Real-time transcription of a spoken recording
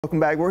Welcome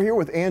back. We're here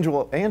with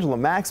Angela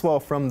Maxwell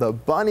from the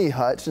Bunny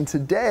Hutch, and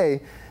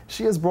today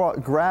she has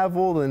brought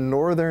Gravel, the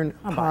northern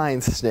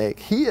pine snake.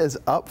 He is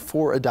up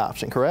for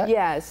adoption, correct?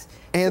 Yes.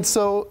 And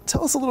so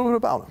tell us a little bit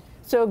about him.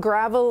 So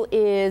Gravel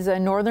is a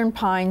northern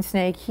pine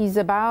snake. He's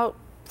about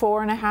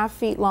 4.5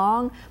 feet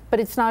long, but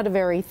it's not a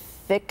very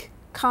thick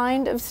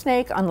kind of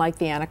snake, unlike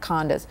the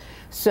anacondas.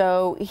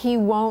 So he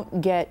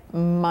won't get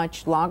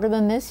much longer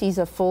than this. He's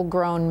a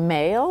full-grown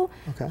male.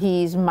 Okay.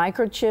 He's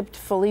microchipped,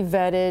 fully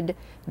vetted.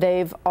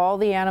 All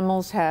the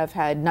animals have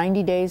had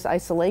 90 days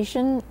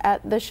isolation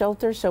at the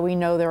shelter, so we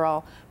know they're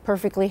all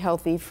perfectly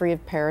healthy, free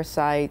of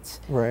parasites.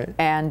 Right.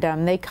 And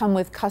they come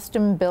with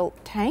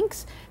custom-built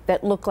tanks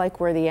that look like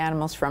where the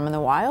animal's from in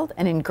the wild.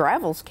 And in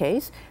Gravel's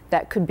case,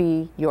 that could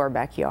be your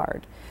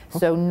backyard. Okay.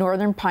 So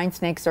northern pine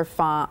snakes are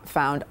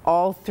found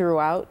all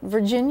throughout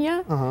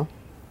Virginia.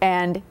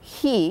 And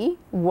he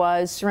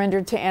was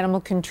surrendered to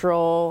animal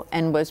control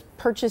and was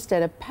purchased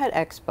at a pet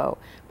expo,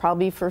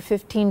 probably for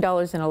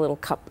 $15 in a little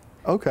cup.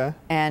 Okay.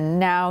 And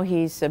now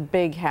he's a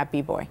big,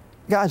 happy boy.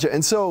 Gotcha.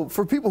 And so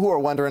for people who are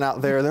wondering out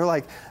there, they're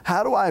like,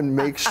 how do I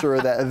make sure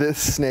that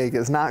this snake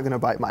is not going to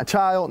bite my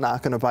child,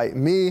 not going to bite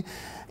me?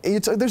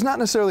 There's not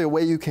necessarily a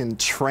way you can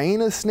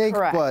train a snake,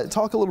 Correct. But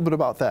talk a little bit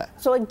about that.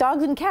 So like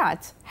dogs and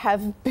cats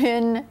have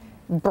been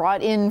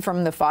brought in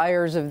from the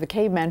fires of the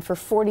cavemen for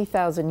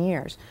 40,000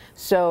 years.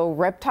 So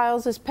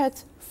reptiles as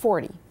pets,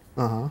 40.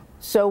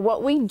 So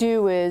what we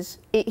do is,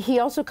 he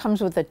also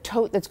comes with a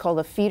tote that's called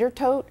a feeder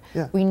tote.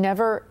 Yeah. We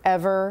never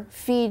ever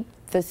feed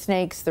the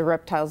snakes, the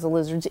reptiles, the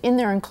lizards in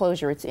their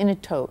enclosure. It's in a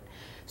tote.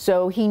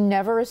 So he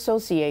never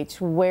associates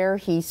where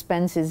he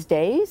spends his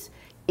days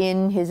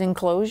in his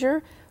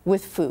enclosure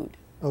with food.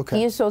 Okay.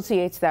 He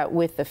associates that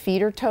with the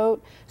feeder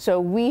tote.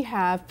 So we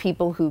have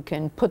people who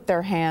can put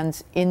their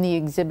hands in the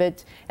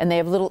exhibit, and they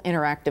have little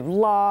interactive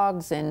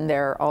logs, and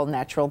they're all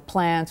natural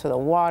plants with a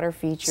water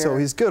feature. So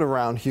he's good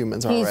around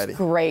humans already. He's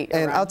great.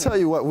 And I'll tell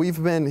you what,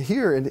 we've been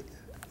here, and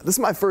this is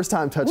my first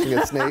time touching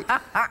a snake,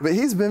 but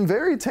he's been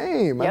very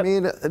tame. Yep. I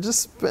mean, I've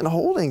just been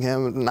holding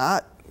him,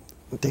 not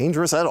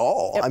dangerous at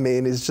all. Yep. I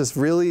mean, it's just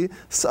really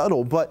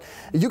subtle. But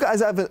you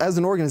guys, have, as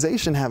an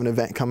organization, have an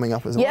event coming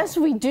up as well. Yes,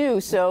 we do.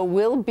 So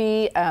we'll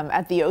be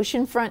at the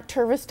oceanfront.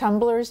 Tervis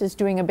Tumblers is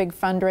doing a big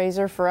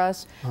fundraiser for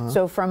us.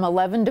 So from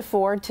 11 to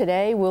 4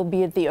 today, we'll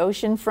be at the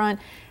oceanfront.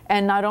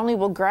 And not only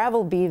will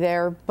Gravel be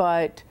there,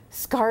 but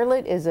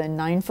Scarlet is a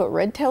 9-foot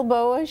red-tailed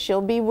boa. She'll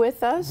be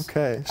with us.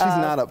 Okay. She's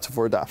not up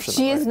for adoption.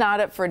 She right? is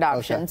not up for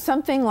adoption. Okay.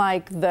 Something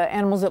like the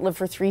animals that live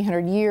for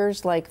 300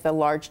 years, like the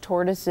large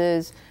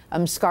tortoises,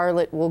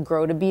 Scarlet will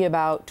grow to be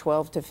about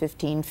 12 to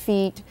 15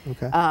 feet.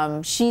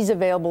 Okay. She's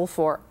available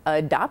for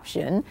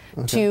adoption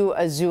to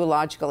a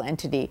zoological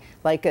entity,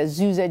 like a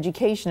zoo's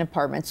education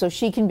department. So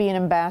she can be an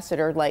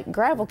ambassador, like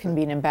Gravel can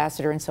be an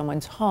ambassador in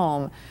someone's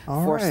home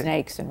for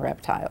snakes and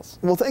reptiles.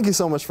 Well, thank you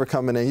so much for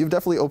coming in. You've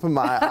definitely opened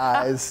my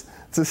eyes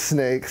to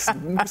snakes.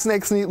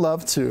 Snakes need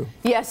love too.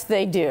 Yes,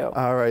 they do.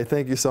 All right,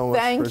 thank you so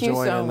much for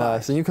joining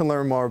us. And you can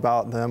learn more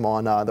about them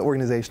on the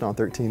organization on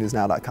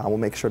 13newsnow.com. We'll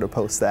make sure to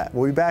post that.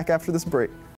 We'll be back after this break.